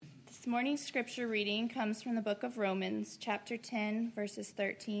morning's scripture reading comes from the book of Romans, chapter 10, verses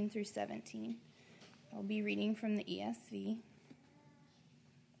 13 through 17. I'll be reading from the ESV.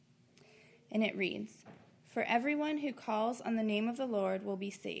 And it reads, "For everyone who calls on the name of the Lord will be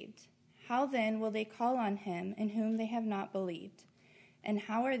saved. How then will they call on him in whom they have not believed? And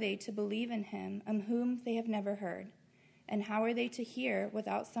how are they to believe in him of whom they have never heard? And how are they to hear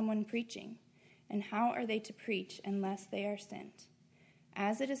without someone preaching? And how are they to preach unless they are sent?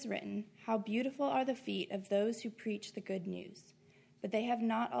 As it is written, how beautiful are the feet of those who preach the good news. But they have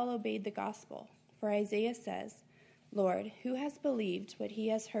not all obeyed the gospel. For Isaiah says, 'Lord, who has believed what he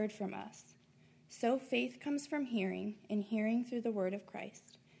has heard from us?' So faith comes from hearing, and hearing through the word of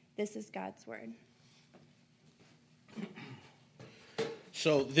Christ. This is God's word."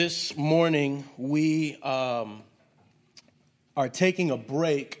 So this morning we are taking a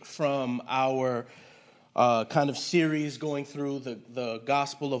break from our kind of series going through the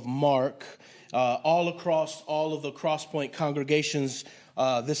Gospel of Mark. All across all of the Crosspoint congregations,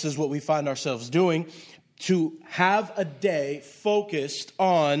 this is what we find ourselves doing, to have a day focused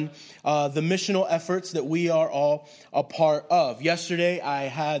on the missional efforts that we are all a part of. Yesterday, I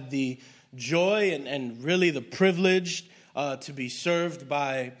had the joy and really the privilege to be served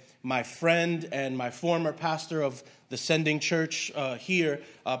by my friend and my former pastor of the Sending Church here,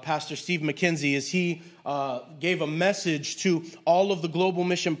 Pastor Steve McKenzie, as he gave a message to all of the global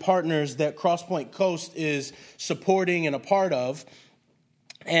mission partners that Crosspoint Coast is supporting and a part of.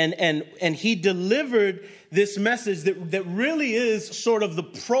 And he delivered this message that really is sort of the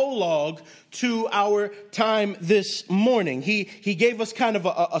prologue to our time this morning. He gave us kind of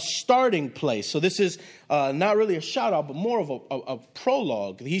a starting place. So this is not really a shout out, but more of a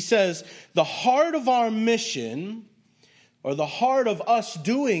prologue. He says, the heart of our mission, or the heart of us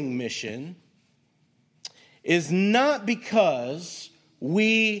doing mission, is not because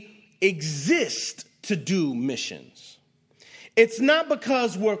we exist to do missions. It's not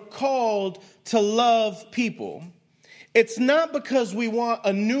because we're called to love people. It's not because we want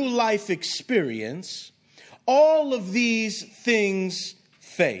a new life experience. All of these things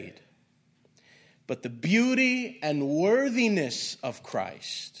fade. But the beauty and worthiness of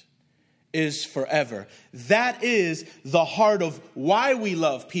Christ is forever. That is the heart of why we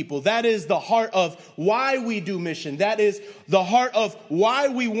love people. That is the heart of why we do mission. That is the heart of why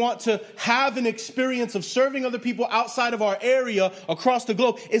we want to have an experience of serving other people outside of our area across the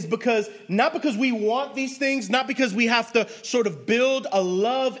globe, is because, not because we want these things, not because we have to sort of build a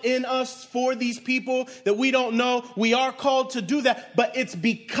love in us for these people that we don't know. We are called to do that, but it's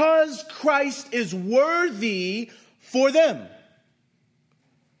because Christ is worthy for them.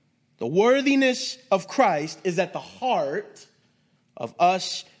 The worthiness of Christ is at the heart of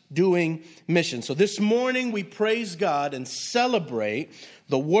us doing mission. So this morning we praise God and celebrate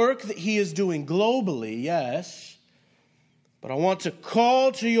the work that he is doing globally, yes. But I want to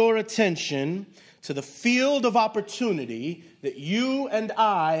call to your attention to the field of opportunity that you and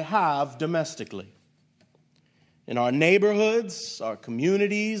I have domestically. In our neighborhoods, our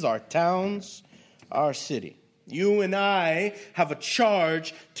communities, our towns, our city. You and I have a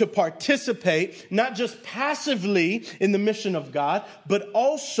charge to participate, not just passively in the mission of God, but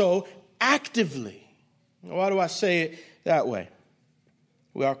also actively. Why do I say it that way?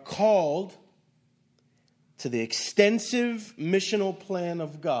 We are called to the extensive missional plan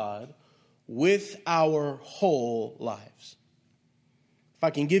of God with our whole lives. If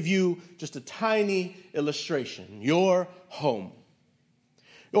I can give you just a tiny illustration, your home.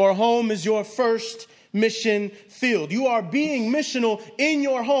 Your home is your first mission field. You are being missional in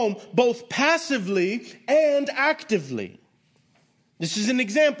your home, both passively and actively. This is an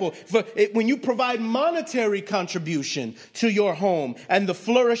example. When you provide monetary contribution to your home and the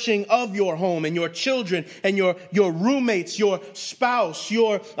flourishing of your home and your children and your roommates, your spouse,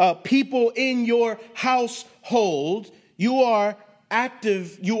 your people in your household, you are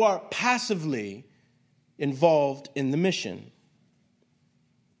active, you are passively involved in the mission.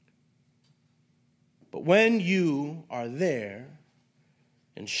 But when you are there,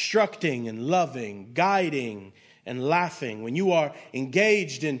 instructing and loving, guiding and laughing, when you are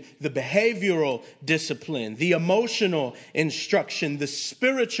engaged in the behavioral discipline, the emotional instruction, the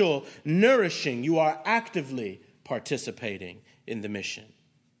spiritual nourishing, you are actively participating in the mission.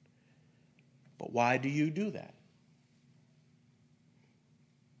 But why do you do that?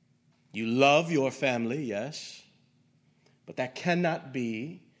 You love your family, yes, but that cannot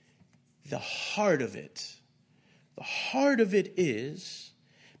be the heart of it. The heart of it is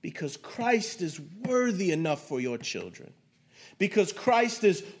because Christ is worthy enough for your children. because Christ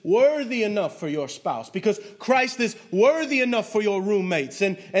is worthy enough for your spouse, because Christ is worthy enough for your roommates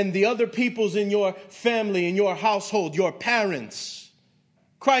and the other peoples in your family, in your household, your parents.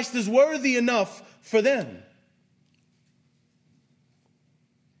 Christ is worthy enough for them.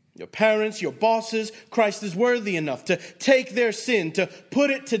 Your parents, your bosses, Christ is worthy enough to take their sin, to put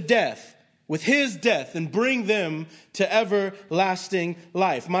it to death with his death and bring them to everlasting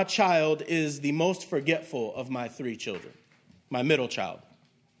life. My child is the most forgetful of my 3 children, my middle child.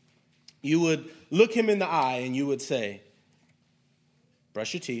 You would look him in the eye and you would say,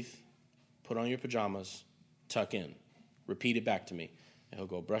 brush your teeth, put on your pajamas, tuck in. Repeat it back to me. And he'll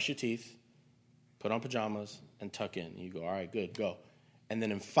go, brush your teeth, put on pajamas, and tuck in. And you go, all right, good, go. And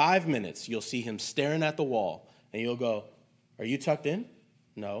then in 5 minutes, you'll see him staring at the wall. And you'll go, are you tucked in?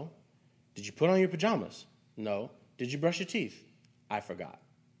 No. Did you put on your pajamas? No. Did you brush your teeth? I forgot.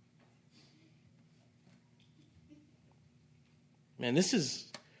 Man, this is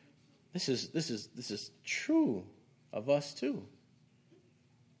true of us too.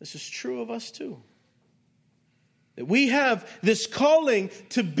 This is true of us too. That we have this calling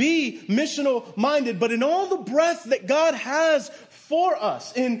to be missional minded, but in all the breath that God has for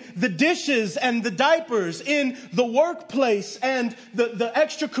us, in the dishes and the diapers, in the workplace and the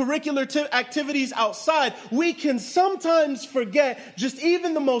extracurricular activities outside, we can sometimes forget just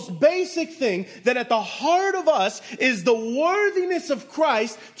even the most basic thing, that at the heart of us is the worthiness of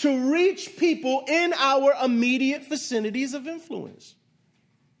Christ to reach people in our immediate vicinities of influence.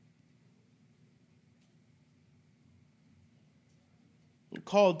 We're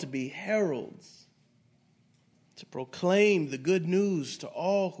called to be heralds, to proclaim the good news to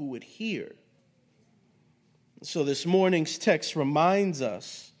all who would hear. So this morning's text reminds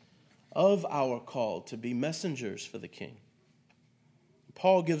us of our call to be messengers for the King.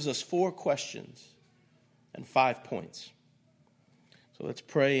 Paul gives us 4 questions and 5 points. So let's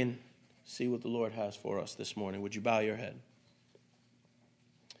pray and see what the Lord has for us this morning. Would you bow your head?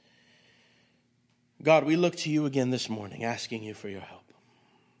 God, we look to you again this morning, asking you for your help.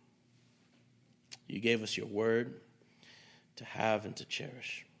 You gave us your word to have and to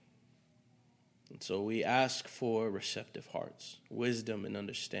cherish. And so we ask for receptive hearts, wisdom in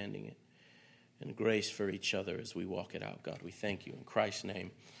understanding it, and grace for each other as we walk it out. God, we thank you. In Christ's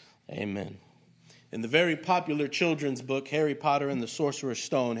name, amen. In the very popular children's book, Harry Potter and the Sorcerer's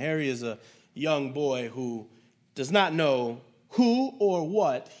Stone, Harry is a young boy who does not know who or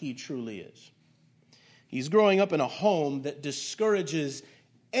what he truly is. He's growing up in a home that discourages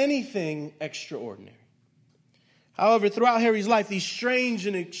anything extraordinary. However, throughout Harry's life, these strange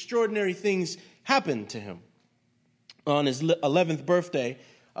and extraordinary things happened to him. On his 11th birthday,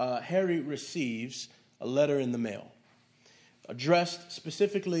 Harry receives a letter in the mail addressed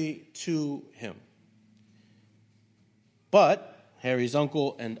specifically to him. But Harry's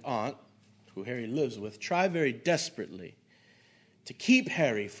uncle and aunt, who Harry lives with, try very desperately to keep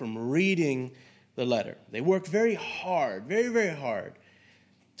Harry from reading the letter. They work very hard, very, very hard,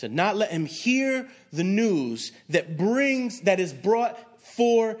 to not let him hear the news that is brought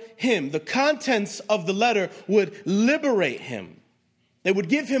for him. The contents of the letter would liberate him. They would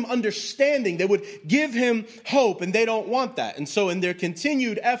give him understanding. They would give him hope, and they don't want that. And so in their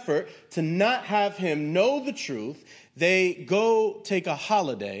continued effort to not have him know the truth, they go take a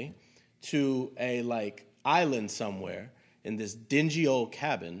holiday to a island somewhere in this dingy old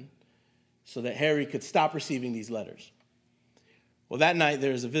cabin so that Harry could stop receiving these letters. Well, that night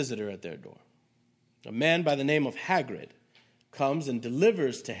there is a visitor at their door. A man by the name of Hagrid comes and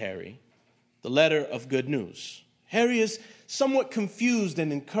delivers to Harry the letter of good news. Harry is somewhat confused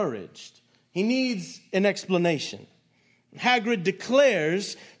and encouraged. He needs an explanation. Hagrid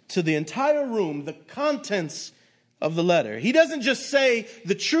declares to the entire room the contents of the letter. He doesn't just say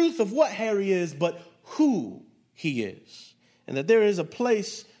the truth of what Harry is, but who he is, and that there is a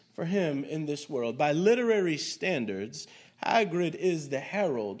place for him in this world. By literary standards, Hagrid is the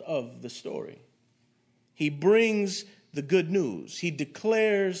herald of the story. He brings the good news. He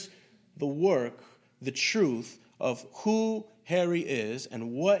declares the work, the truth of who Harry is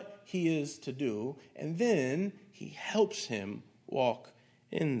and what he is to do, and then he helps him walk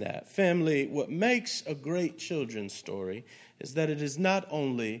in that. Family, what makes a great children's story is that it is not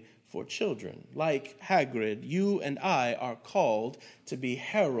only for children. Like Hagrid, you and I are called to be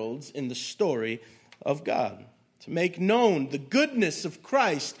heralds in the story of God, to make known the goodness of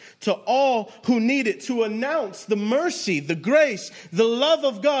Christ to all who need it, to announce the mercy, the grace, the love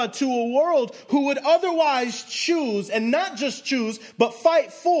of God to a world who would otherwise choose, and not just choose, but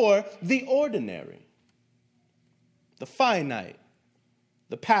fight for the ordinary, the finite,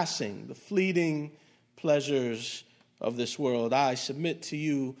 the passing, the fleeting pleasures of this world, I submit to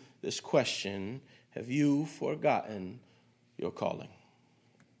you this question: have you forgotten your calling?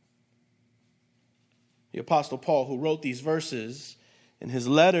 The Apostle Paul, who wrote these verses in his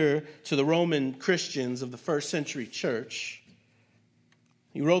letter to the Roman Christians of the first century church,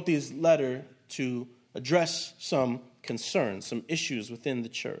 he wrote these letters to address some concerns, some issues within the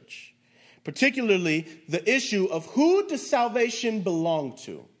church, particularly the issue of who does salvation belong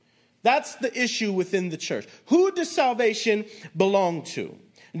to? That's the issue within the church. Who does salvation belong to?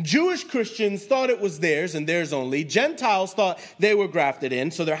 Jewish Christians thought it was theirs and theirs only. Gentiles thought they were grafted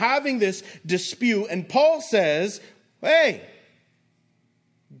in. So they're having this dispute. And Paul says, hey,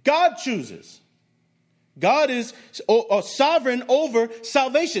 God chooses. God is sovereign over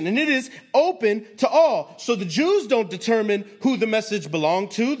salvation, and it is open to all. So the Jews don't determine who the message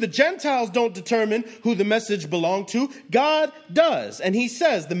belonged to. The Gentiles don't determine who the message belonged to. God does. And he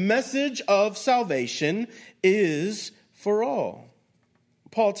says the message of salvation is for all.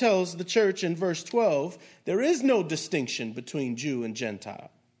 Paul tells the church in verse 12, there is no distinction between Jew and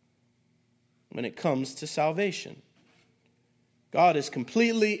Gentile when it comes to salvation. God is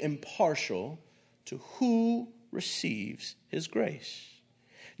completely impartial to who receives his grace.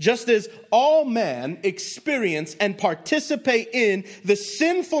 Just as all men experience and participate in the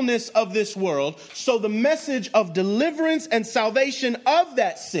sinfulness of this world, so the message of deliverance and salvation of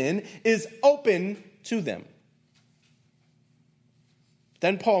that sin is open to them.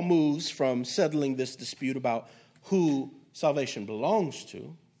 Then Paul moves from settling this dispute about who salvation belongs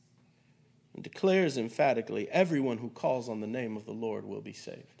to and declares emphatically, everyone who calls on the name of the Lord will be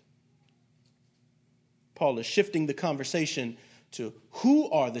saved. Paul is shifting the conversation to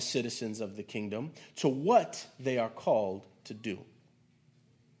who are the citizens of the kingdom, to what they are called to do.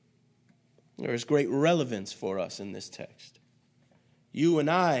 There is great relevance for us in this text. You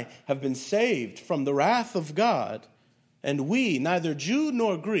and I have been saved from the wrath of God, and we, neither Jew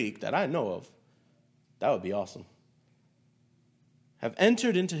nor Greek that I know of, that would be awesome, have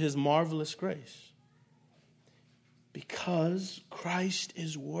entered into his marvelous grace because Christ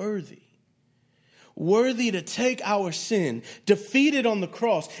is worthy to take our sin, defeated on the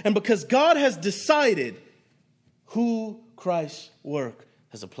cross, and because God has decided who Christ's work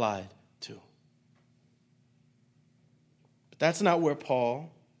has applied to. But that's not where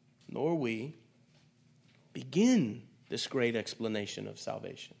Paul, nor we, begin this great explanation of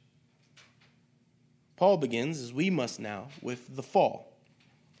salvation. Paul begins, as we must now, with the fall.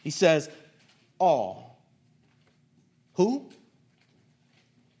 He says, all. Who?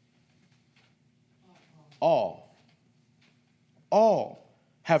 All. All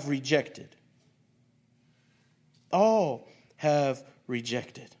have rejected. All have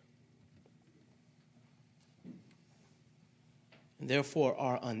rejected. And therefore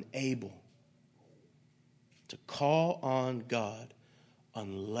are unable to call on God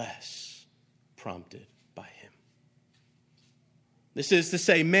unless prompted by him. This is to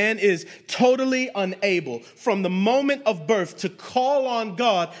say, man is totally unable from the moment of birth to call on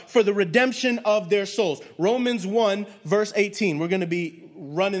God for the redemption of their souls. Romans 1, verse 18. We're going to be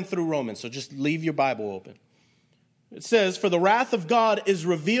running through Romans, so just leave your Bible open. It says, for the wrath of God is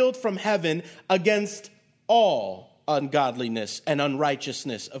revealed from heaven against all ungodliness and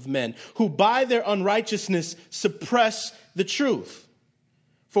unrighteousness of men, who by their unrighteousness suppress the truth.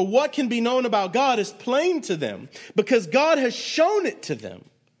 For what can be known about God is plain to them, because God has shown it to them.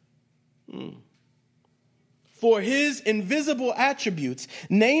 For his invisible attributes,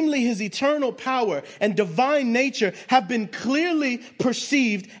 namely his eternal power and divine nature, have been clearly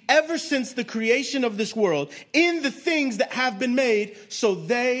perceived ever since the creation of this world in the things that have been made, so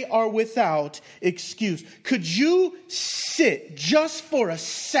they are without excuse. Could you sit just for a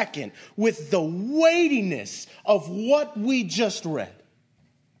second with the weightiness of what we just read?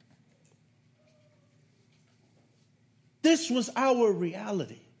 This was our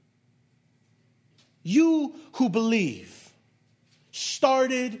reality. You who believe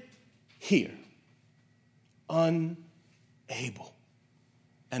started here, unable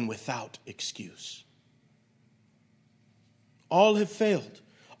and without excuse. All have failed.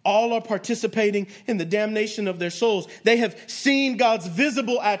 All are participating in the damnation of their souls. They have seen God's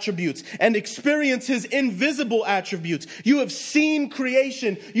visible attributes and experienced his invisible attributes. You have seen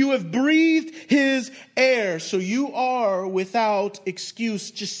creation. You have breathed his air. So you are without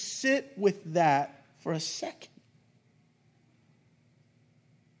excuse. Just sit with that for a second.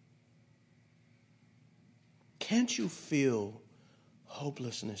 Can't you feel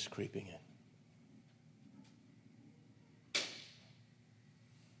hopelessness creeping in?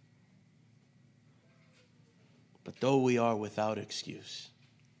 But though we are without excuse,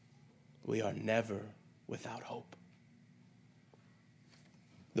 we are never without hope.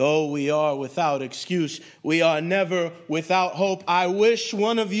 Though we are without excuse, we are never without hope. I wish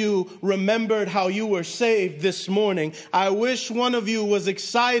one of you remembered how you were saved this morning. I wish one of you was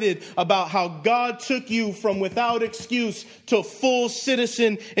excited about how God took you from without excuse to full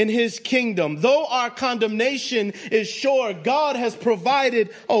citizen in his kingdom. Though our condemnation is sure, God has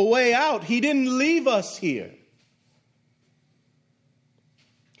provided a way out. He didn't leave us here.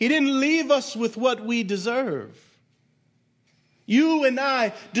 He didn't leave us with what we deserve. You and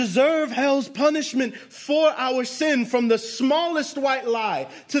I deserve hell's punishment for our sin, from the smallest white lie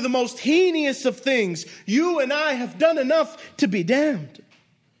to the most heinous of things. You and I have done enough to be damned.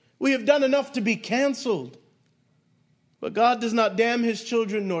 We have done enough to be canceled. But God does not damn his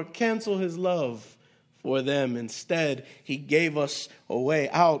children nor cancel his love for them. Instead, he gave us a way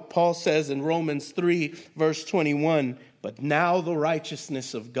out. Paul says in Romans 3, verse 21, but now the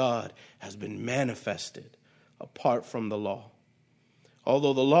righteousness of God has been manifested apart from the law.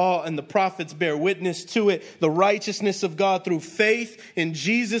 Although the law and the prophets bear witness to it, the righteousness of God through faith in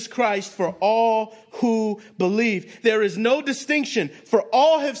Jesus Christ for all who believe. There is no distinction, for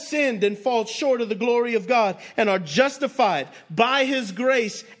all have sinned and fall short of the glory of God and are justified by his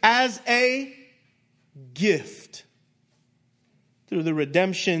grace as a gift through the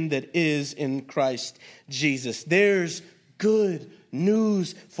redemption that is in Christ Jesus. There's good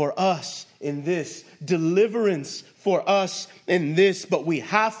news for us in this, deliverance for us in this, but we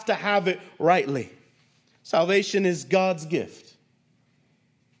have to have it rightly. Salvation is God's gift.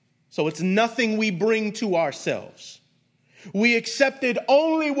 So it's nothing we bring to ourselves. We accepted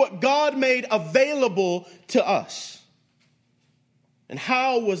only what God made available to us. And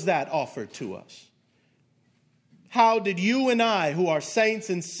how was that offered to us? How did you and I, who are saints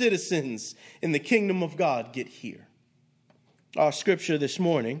and citizens in the kingdom of God, get here? Our scripture this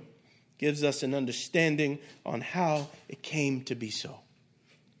morning gives us an understanding on how it came to be so.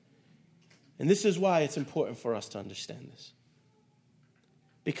 And this is why it's important for us to understand this.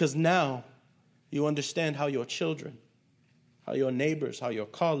 Because now you understand how your children, how your neighbors, how your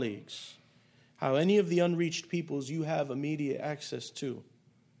colleagues, how any of the unreached peoples you have immediate access to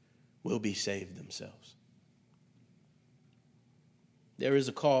will be saved themselves. There is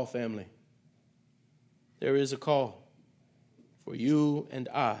a call, family. There is a call for you and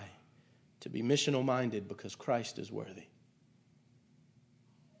I to be missional minded because Christ is worthy.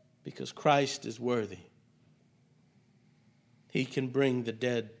 Because Christ is worthy. He can bring the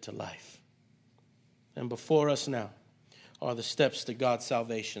dead to life. And before us now are the steps to God's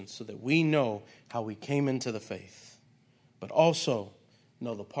salvation so that we know how we came into the faith, but also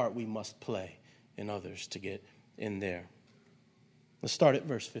know the part we must play in others to get in there. Let's start at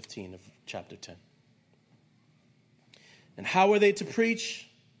verse 15 of chapter 10. And how are they to preach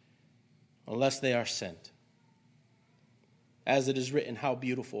unless they are sent? As it is written, how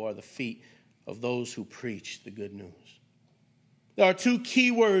beautiful are the feet of those who preach the good news. There are two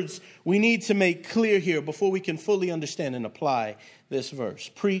key words we need to make clear here before we can fully understand and apply this verse: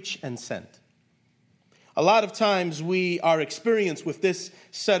 preach and sent. A lot of times our experience with this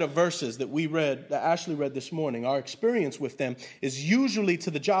set of verses that that Ashley read this morning, our experience with them is usually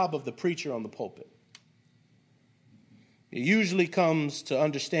to the job of the preacher on the pulpit. It usually comes to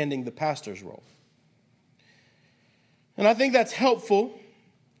understanding the pastor's role. And I think that's helpful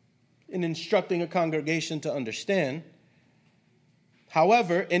in instructing a congregation to understand.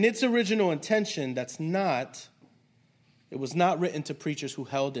 However, in its original intention, it was not written to preachers who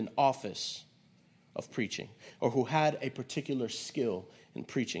held an office of preaching or who had a particular skill in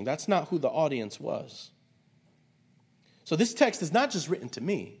preaching. That's not who the audience was. So this text is not just written to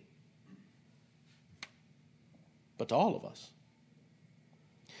me, but to all of us.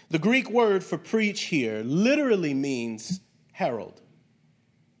 The Greek word for preach here literally means herald,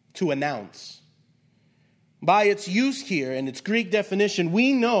 to announce. By its use here and its Greek definition,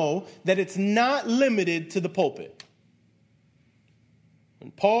 we know that it's not limited to the pulpit. When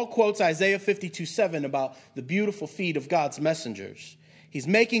Paul quotes Isaiah 52:7 about the beautiful feet of God's messengers, he's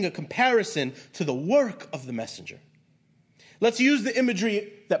making a comparison to the work of the messenger. Let's use the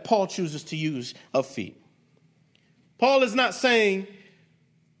imagery that Paul chooses to use of feet. Paul is not saying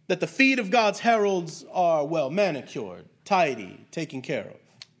that the feet of God's heralds are well manicured, tidy, taken care of.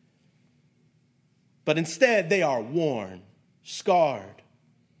 But instead, they are worn, scarred.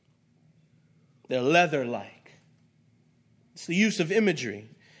 They're leather-like. It's the use of imagery.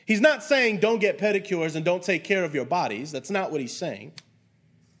 He's not saying don't get pedicures and don't take care of your bodies. That's not what he's saying.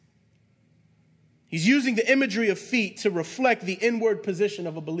 He's using the imagery of feet to reflect the inward position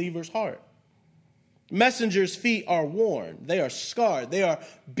of a believer's heart. Messengers' feet are worn. They are scarred. They are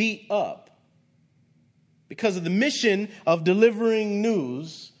beat up. because of the mission of delivering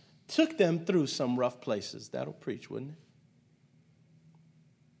news, took them through some rough places. That'll preach, wouldn't it?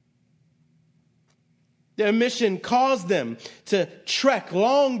 Their mission caused them to trek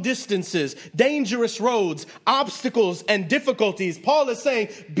long distances, dangerous roads, obstacles, and difficulties. Paul is saying,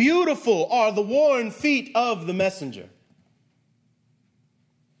 beautiful are the worn feet of the messenger.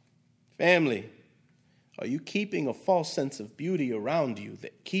 Family, are you keeping a false sense of beauty around you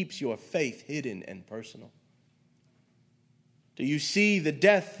that keeps your faith hidden and personal? Do you see the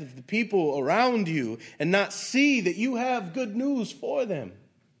death of the people around you and not see that you have good news for them?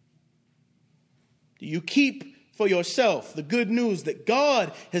 Do you keep for yourself the good news that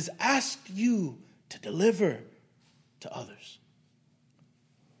God has asked you to deliver to others?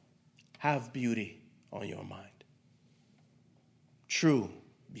 Have beauty on your mind. True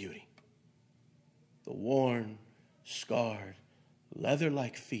beauty. The worn, scarred,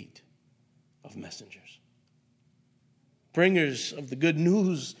 leather-like feet of messengers. Bringers of the good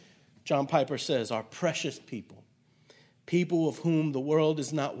news, John Piper says, are precious people. People of whom the world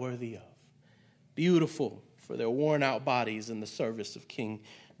is not worthy of. Beautiful for their worn-out bodies in the service of King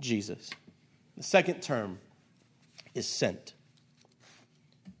Jesus. The second term is sent.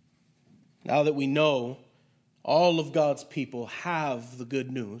 Now that we know all of God's people have the good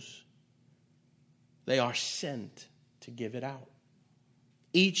news, they are sent to give it out.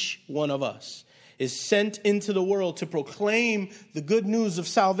 Each one of us is sent into the world to proclaim the good news of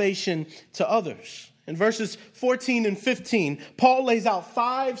salvation to others. In verses 14 and 15, Paul lays out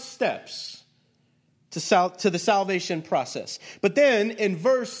 5 steps to the salvation process. But then in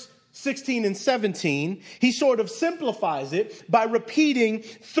verse 16 and 17, he sort of simplifies it by repeating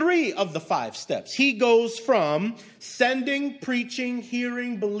 3 of the 5 steps. He goes from sending, preaching,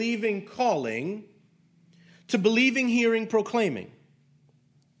 hearing, believing, calling, to believing, hearing, proclaiming.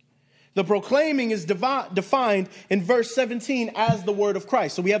 The proclaiming is defined in verse 17 as the word of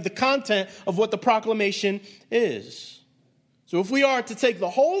Christ. So we have the content of what the proclamation is. So if we are to take the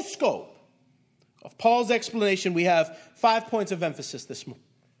whole scope of Paul's explanation, we have 5 points of emphasis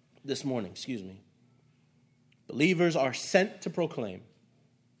this morning. Believers are sent to proclaim.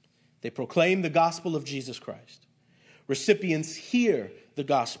 They proclaim the gospel of Jesus Christ. Recipients hear the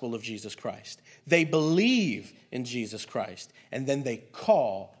gospel of Jesus Christ. They believe in Jesus Christ, and then they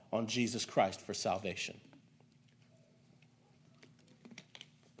call on Jesus Christ for salvation.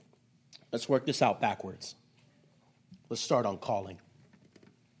 Let's work this out backwards. Let's start on calling.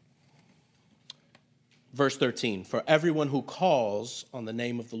 Verse 13, for everyone who calls on the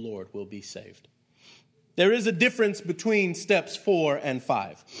name of the Lord will be saved. There is a difference between steps 4 and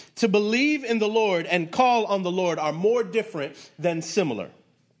 5. To believe in the Lord and call on the Lord are more different than similar.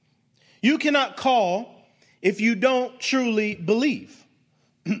 You cannot call if you don't truly believe.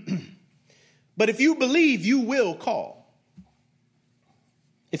 But if you believe, you will call.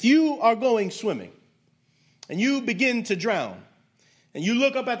 If you are going swimming and you begin to drown and you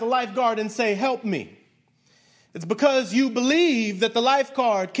look up at the lifeguard and say, help me, it's because you believe that the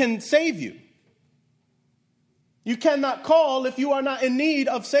lifeguard can save you. You cannot call if you are not in need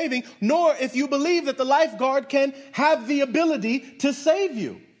of saving, nor if you believe that the lifeguard can have the ability to save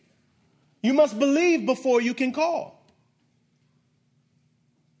you. You must believe before you can call.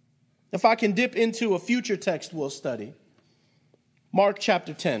 If I can dip into a future text we'll study, Mark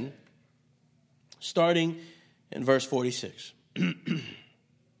chapter 10, starting in verse 46.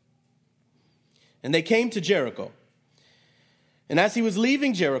 And they came to Jericho. And as he was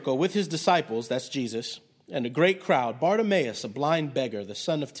leaving Jericho with his disciples, that's Jesus, and a great crowd, Bartimaeus, a blind beggar, the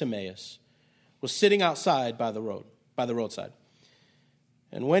son of Timaeus, was sitting outside by the roadside.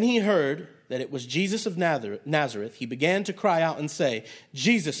 And when he heard that it was Jesus of Nazareth, he began to cry out and say,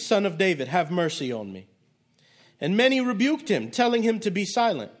 Jesus, son of David, have mercy on me. And many rebuked him, telling him to be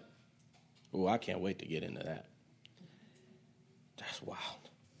silent. Oh, I can't wait to get into that. That's wild.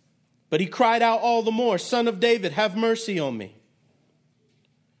 But he cried out all the more, Son of David, have mercy on me.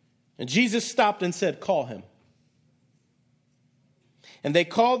 And Jesus stopped and said, call him. And they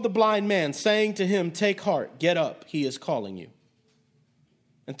called the blind man, saying to him, take heart, get up, he is calling you.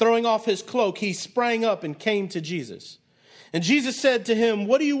 And throwing off his cloak, he sprang up and came to Jesus. And Jesus said to him,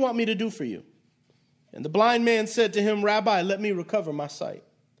 what do you want me to do for you? And the blind man said to him, Rabbi, let me recover my sight.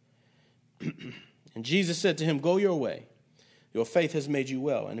 And Jesus said to him, go your way. Your faith has made you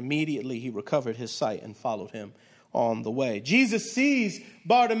well. And immediately he recovered his sight and followed him on the way. Jesus sees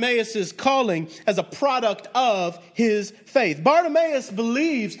Bartimaeus' calling as a product of his faith. Bartimaeus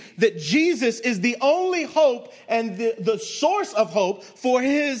believes that Jesus is the only hope and the source of hope for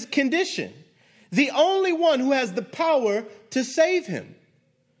his condition. The only one who has the power to save him.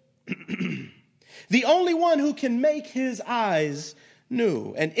 the only one who can make his eyes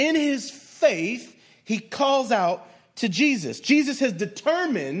new. And in his faith, he calls out to Jesus. Jesus has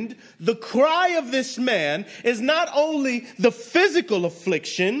determined the cry of this man is not only the physical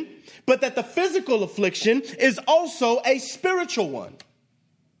affliction, but that the physical affliction is also a spiritual one.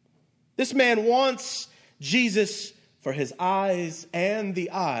 This man wants Jesus for his eyes and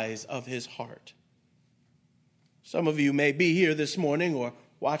the eyes of his heart. Some of you may be here this morning or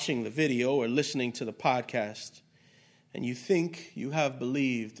watching the video or listening to the podcast, and you think you have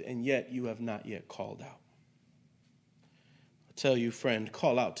believed, and yet you have not yet called out. I tell you, friend,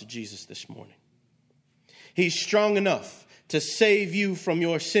 call out to Jesus this morning. He's strong enough to save you from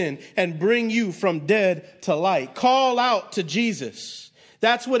your sin and bring you from dead to light. Call out to Jesus.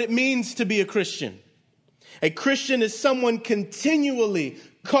 That's what it means to be a Christian. A Christian is someone continually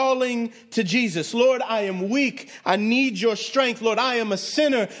calling to Jesus. Lord, I am weak. I need your strength. Lord, I am a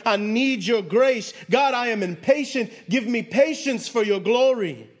sinner. I need your grace. God, I am impatient. Give me patience for your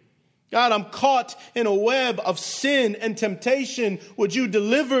glory. God, I'm caught in a web of sin and temptation. Would you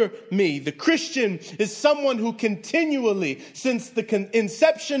deliver me? The Christian is someone who continually, since the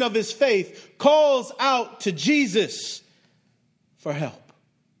inception of his faith, calls out to Jesus for help.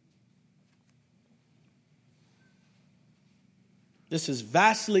 This is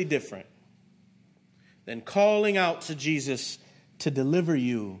vastly different than calling out to Jesus to deliver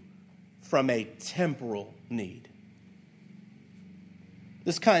you from a temporal need.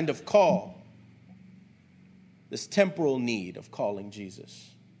 This kind of call, this temporal need of calling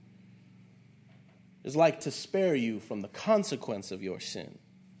Jesus, is like to spare you from the consequence of your sin,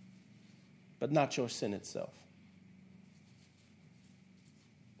 but not your sin itself.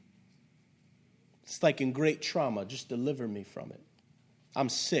 It's like in great trauma, just deliver me from it. I'm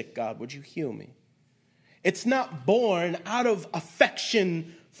sick, God, would you heal me? It's not born out of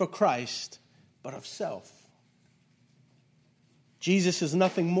affection for Christ, but of self. Jesus is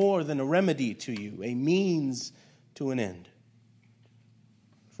nothing more than a remedy to you, a means to an end.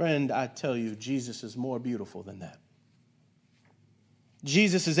 Friend, I tell you, Jesus is more beautiful than that.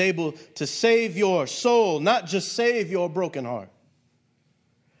 Jesus is able to save your soul, not just save your broken heart.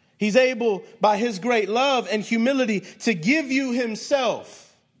 He's able, by his great love and humility, to give you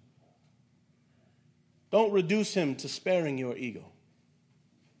himself. Don't reduce him to sparing your ego.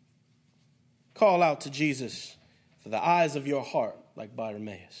 Call out to Jesus for the eyes of your heart, like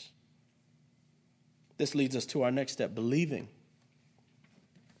Bartimaeus. This leads us to our next step, believing.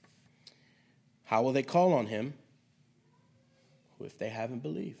 How will they call on him if they haven't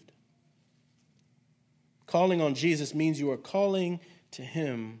believed? Calling on Jesus means you are calling to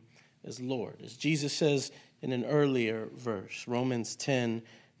him as Lord. As Jesus says in an earlier verse, Romans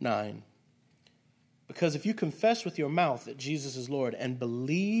 10:9. Because if you confess with your mouth that Jesus is Lord and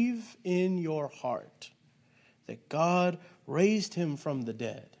believe in your heart that God raised him from the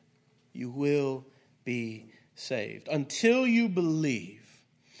dead, you will be saved. Until you believe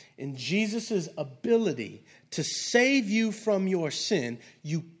in Jesus' ability to save you from your sin,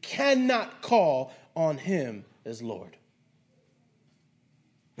 you cannot call on him as Lord.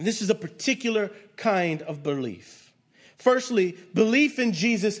 And this is a particular kind of belief. Firstly, belief in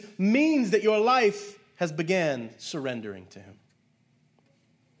Jesus means that your life has began surrendering to him.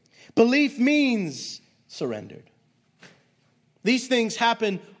 Belief means surrendered. These things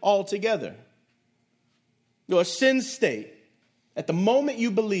happen all together. Your sin state, at the moment you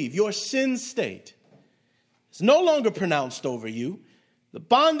believe, your sin state is no longer pronounced over you. The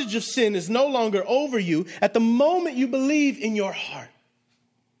bondage of sin is no longer over you at the moment you believe in your heart.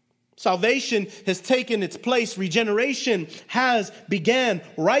 Salvation has taken its place. Regeneration has began.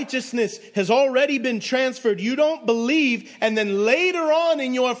 Righteousness has already been transferred. You don't believe, and then later on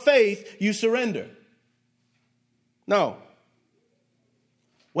in your faith, you surrender. No.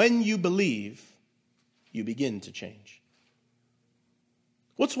 When you believe, you begin to change.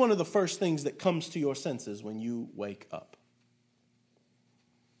 What's one of the first things that comes to your senses when you wake up?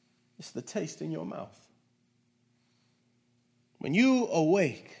 It's the taste in your mouth. When you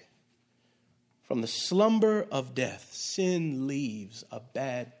awake from the slumber of death, sin leaves a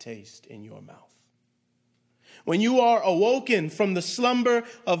bad taste in your mouth. When you are awoken from the slumber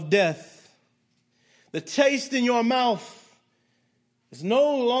of death, the taste in your mouth is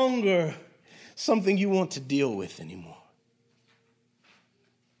no longer something you want to deal with anymore.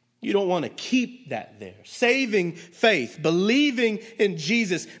 You don't want to keep that there. Saving faith, believing in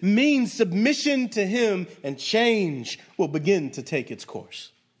Jesus, means submission to him, and change will begin to take its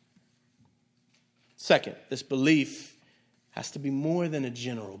course. Second, this belief has to be more than a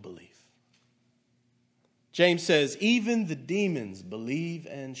general belief. James says, even the demons believe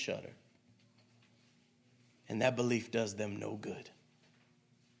and shudder. and that belief does them no good.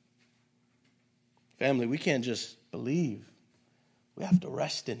 Family, we can't just believe. We have to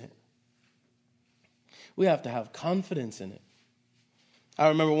rest in it. We have to have confidence in it. I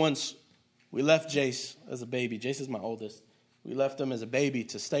remember once we left Jace as a baby. Jace is my oldest. We left him as a baby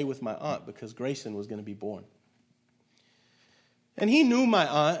to stay with my aunt because Grayson was going to be born. And he knew my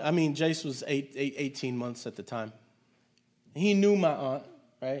aunt. I mean, Jace was 18 months at the time. He knew my aunt,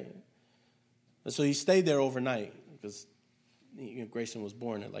 right? And so he stayed there overnight because Grayson was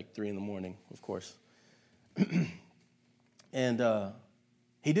born at like 3 a.m, of course. And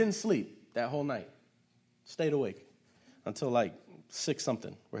he didn't sleep that whole night. Stayed awake until like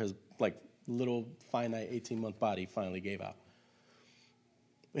 6-something, where his like little finite 18-month body finally gave out.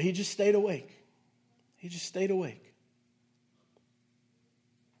 But he just stayed awake. He just stayed awake.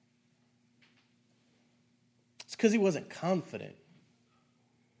 It's because he wasn't confident.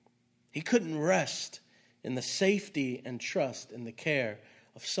 He couldn't rest in the safety and trust and the care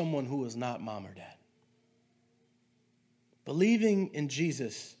of someone who was not mom or dad. Believing in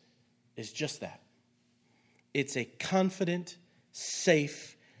Jesus is just that. It's a confident,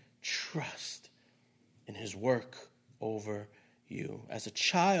 safe trust in his work over you. As a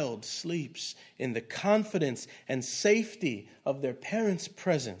child sleeps in the confidence and safety of their parents'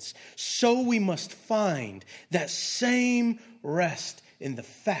 presence, so we must find that same rest in the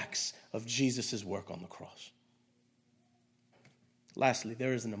facts of Jesus' work on the cross. Lastly,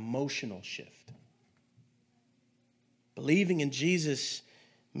 there is an emotional shift. Believing in Jesus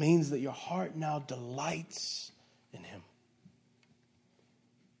means that your heart now delights in him.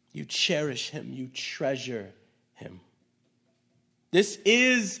 You cherish him. You treasure him. This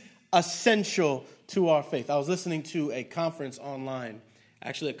is essential to our faith. I was listening to a conference online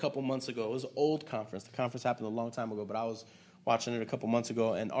actually a couple months ago. It was an old conference. The conference happened a long time ago, but I was watching it a couple months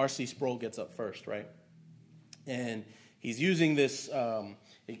ago, and R.C. Sproul gets up first, right? And he's using this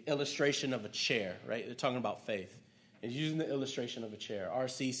illustration of a chair, right? They're talking about faith. He's using the illustration of a chair.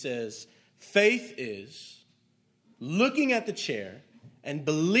 R.C. says, faith is looking at the chair and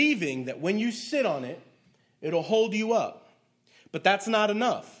believing that when you sit on it, it'll hold you up. But that's not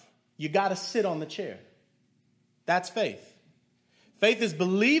enough. You got to sit on the chair. That's faith. Faith is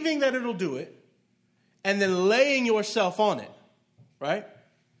believing that it'll do it and then laying yourself on it, right?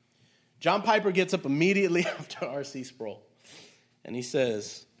 John Piper gets up immediately after R.C. Sproul, and he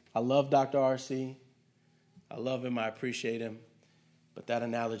says, I love Dr. R.C. I love him. I appreciate him. But that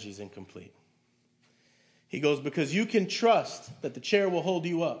analogy is incomplete. He goes, because you can trust that the chair will hold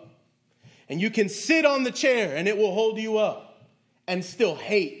you up. And you can sit on the chair and it will hold you up and still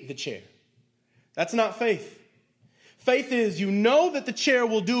hate the chair. That's not faith. Faith is you know that the chair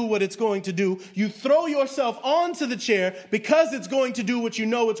will do what it's going to do. You throw yourself onto the chair because it's going to do what you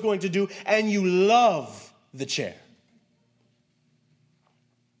know it's going to do, and you love the chair.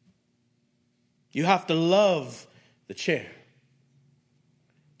 You have to love the chair.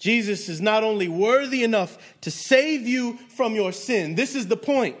 Jesus is not only worthy enough to save you from your sin. This is the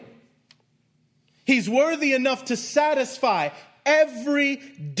point. He's worthy enough to satisfy every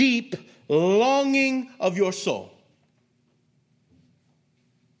deep longing of your soul.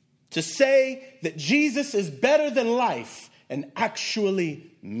 To say that Jesus is better than life and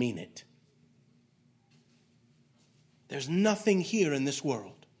actually mean it. There's nothing here in this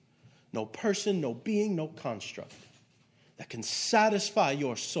world, no person, no being, no construct, that can satisfy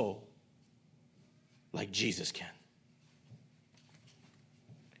your soul like Jesus can.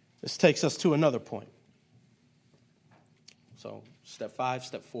 This takes us to another point. So, step 5,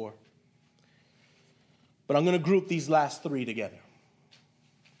 step 4. But I'm going to group these last 3 together,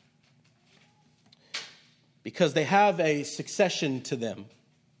 because they have a succession to them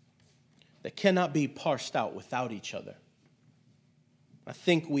that cannot be parsed out without each other. I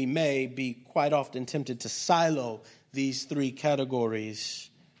think we may be quite often tempted to silo these 3 categories,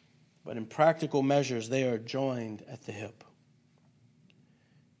 but in practical measures, they are joined at the hip.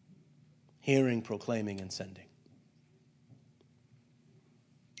 Hearing, proclaiming, and sending.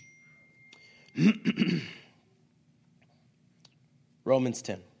 Romans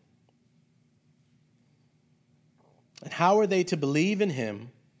 10. And how are they to believe in him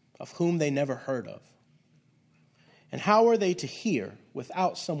of whom they never heard of? And how are they to hear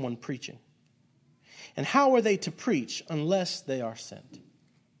without someone preaching? And how are they to preach unless they are sent?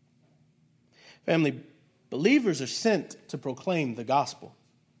 Family, believers are sent to proclaim the gospel.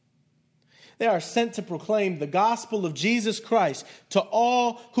 They are sent to proclaim the gospel of Jesus Christ to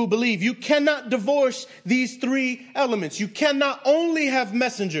all who believe. You cannot divorce these three elements. You cannot only have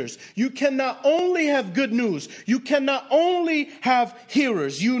messengers. You cannot only have good news. You cannot only have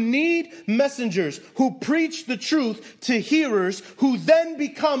hearers. You need messengers who preach the truth to hearers who then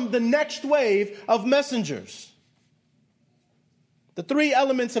become the next wave of messengers. The three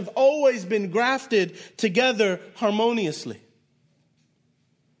elements have always been grafted together harmoniously.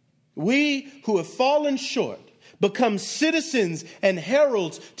 We who have fallen short become citizens and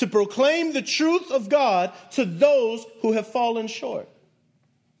heralds to proclaim the truth of God to those who have fallen short.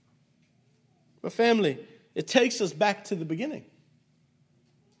 But family, it takes us back to the beginning.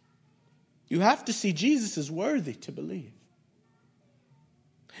 You have to see Jesus as worthy to believe.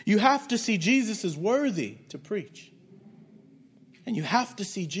 You have to see Jesus as worthy to preach. And you have to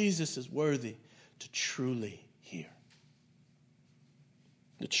see Jesus as worthy to truly hear.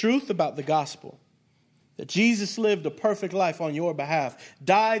 The truth about the gospel, that Jesus lived a perfect life on your behalf,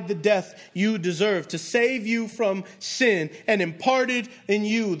 died the death you deserve to save you from sin, and imparted in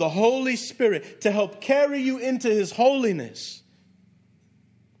you the Holy Spirit to help carry you into his holiness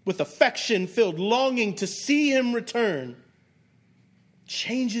with affection-filled longing to see him return,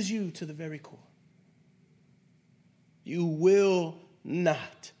 changes you to the very core. You will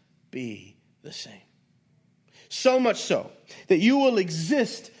not be the same. So much so that you will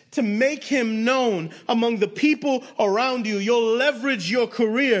exist to make him known among the people around you. You'll leverage your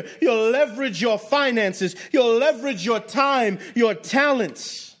career. You'll leverage your finances. You'll leverage your time, your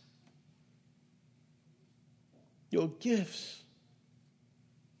talents, your gifts,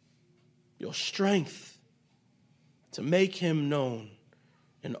 your strength to make him known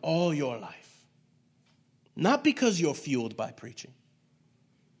in all your life. Not because you're fueled by preaching.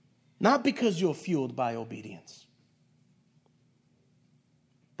 Not because you're fueled by obedience.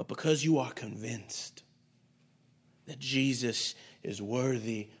 But because you are convinced that Jesus is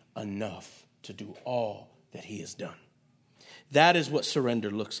worthy enough to do all that he has done. That is what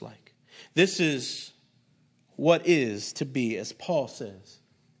surrender looks like. This is what is to be, as Paul says,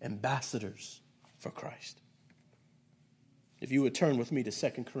 ambassadors for Christ. If you would turn with me to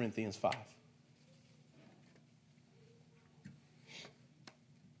 2 Corinthians 5.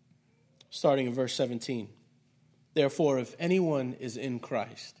 Starting in verse 17. Therefore, if anyone is in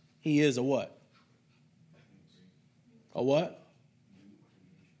Christ, he is a what? A what?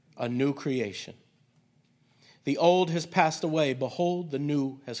 A new creation. The old has passed away. Behold, the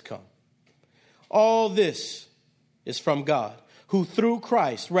new has come. All this is from God, who through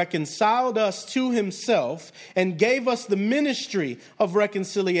Christ reconciled us to himself and gave us the ministry of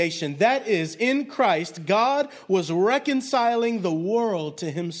reconciliation. That is, in Christ, God was reconciling the world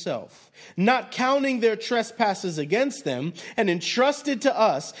to himself, not counting their trespasses against them, and entrusted to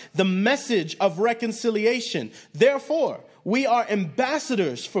us the message of reconciliation. Therefore, we are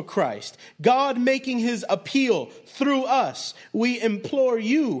ambassadors for Christ, God making his appeal through us. We implore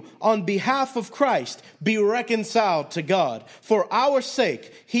you on behalf of Christ, be reconciled to God. For our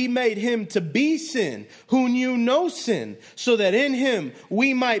sake, he made him to be sin, who knew no sin, so that in him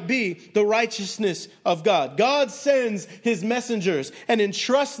we might be the righteousness of God. God sends his messengers and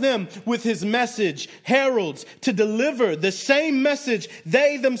entrusts them with his message, heralds, to deliver the same message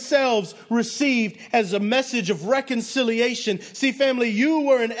they themselves received as a message of reconciliation. See, family, you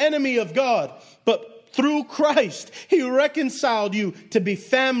were an enemy of God, but through Christ, he reconciled you to be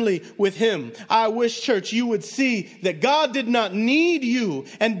family with him. I wish, church, you would see that God did not need you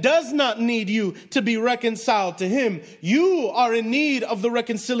and does not need you to be reconciled to him. You are in need of the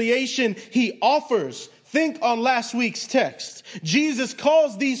reconciliation he offers. Think on last week's text. Jesus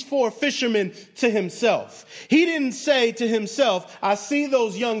calls these 4 fishermen to himself. He didn't say to himself, I see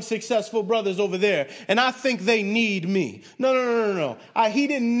those young successful brothers over there, and I think they need me. No. He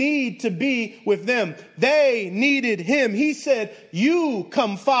didn't need to be with them. They needed him. He said, you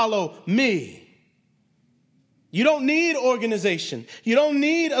come follow me. You don't need organization. You don't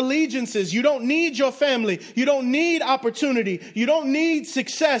need allegiances. You don't need your family. You don't need opportunity. You don't need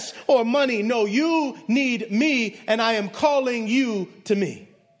success or money. No, you need me, and I am calling you to me.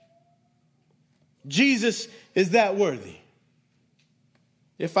 Jesus is that worthy.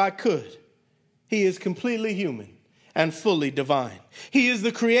 If I could, he is completely human and fully divine. He is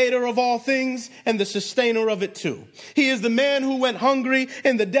the creator of all things and the sustainer of it too. He is the man who went hungry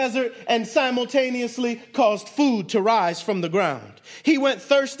in the desert and simultaneously caused food to rise from the ground. He went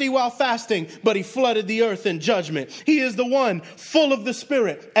thirsty while fasting, but he flooded the earth in judgment. He is the one full of the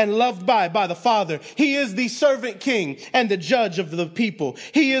Spirit and loved by the Father. He is the servant king and the judge of the people.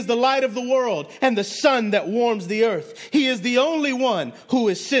 He is the light of the world and the sun that warms the earth. He is the only one who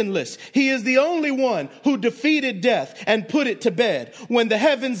is sinless. He is the only one who defeated death and put it to bed. When the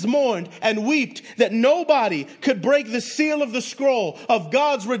heavens mourned and wept that nobody could break the seal of the scroll of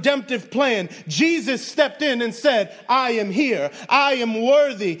God's redemptive plan, Jesus stepped in and said, I am here. I am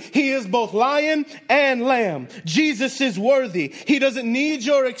worthy. He is both lion and lamb. Jesus is worthy. He doesn't need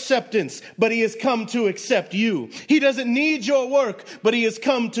your acceptance, but he has come to accept you. He doesn't need your work, but he has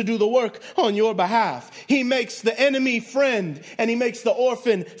come to do the work on your behalf. He makes the enemy friend and he makes the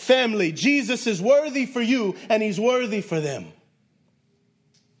orphan family. Jesus is worthy for you and he's worthy for them.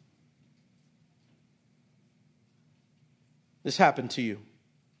 This happened to you.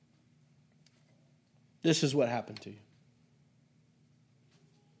 This is what happened to you.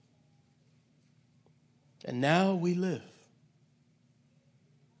 And now we live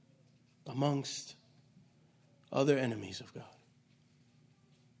amongst other enemies of God.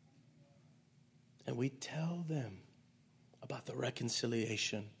 And we tell them about the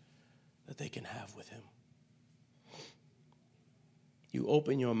reconciliation that they can have with him. You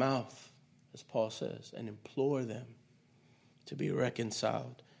open your mouth, as Paul says, and implore them to be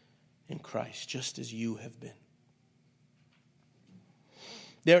reconciled in Christ, just as you have been.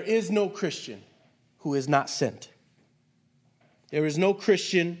 There is no Christian who is not sent. There is no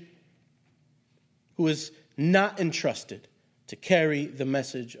Christian who is not entrusted to carry the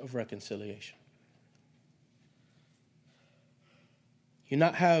message of reconciliation. You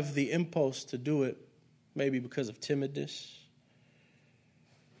not have the impulse to do it, maybe because of timidness,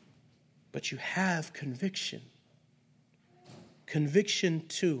 but you have conviction. Conviction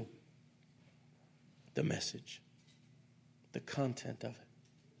to the message, the content of it.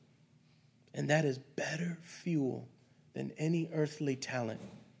 And that is better fuel than any earthly talent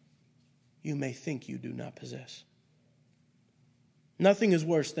you may think you do not possess. Nothing is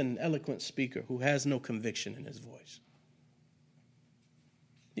worse than an eloquent speaker who has no conviction in his voice.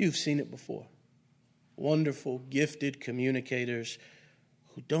 You've seen it before. Wonderful, gifted communicators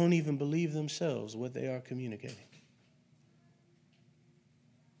who don't even believe themselves what they are communicating.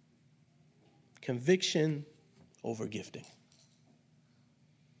 Conviction over gifting.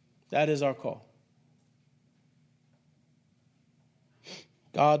 That is our call.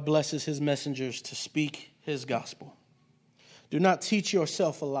 God blesses his messengers to speak his gospel. Do not teach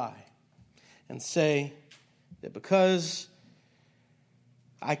yourself a lie and say that because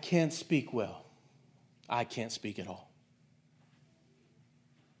I can't speak well, I can't speak at all.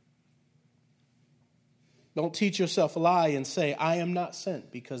 Don't teach yourself a lie and say, I am not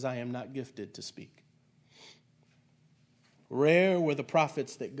sent because I am not gifted to speak. Rare were the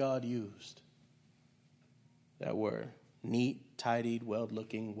prophets that God used that were neat, tidied,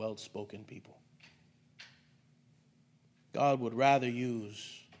 well-looking, well-spoken people. God would rather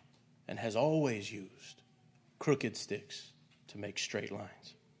use, and has always used, crooked sticks to make straight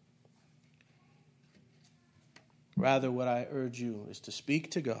lines. Rather, what I urge you is to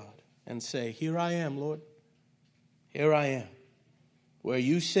speak to God and say, here I am, Lord. Here I am. Where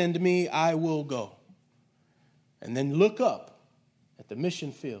you send me, I will go. And then look up at the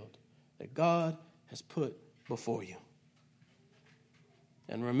mission field that God has put before you.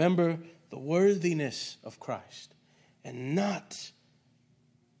 And remember the worthiness of Christ and not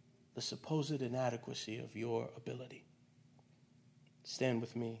the supposed inadequacy of your ability. Stand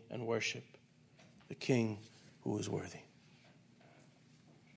with me and worship the King who is worthy.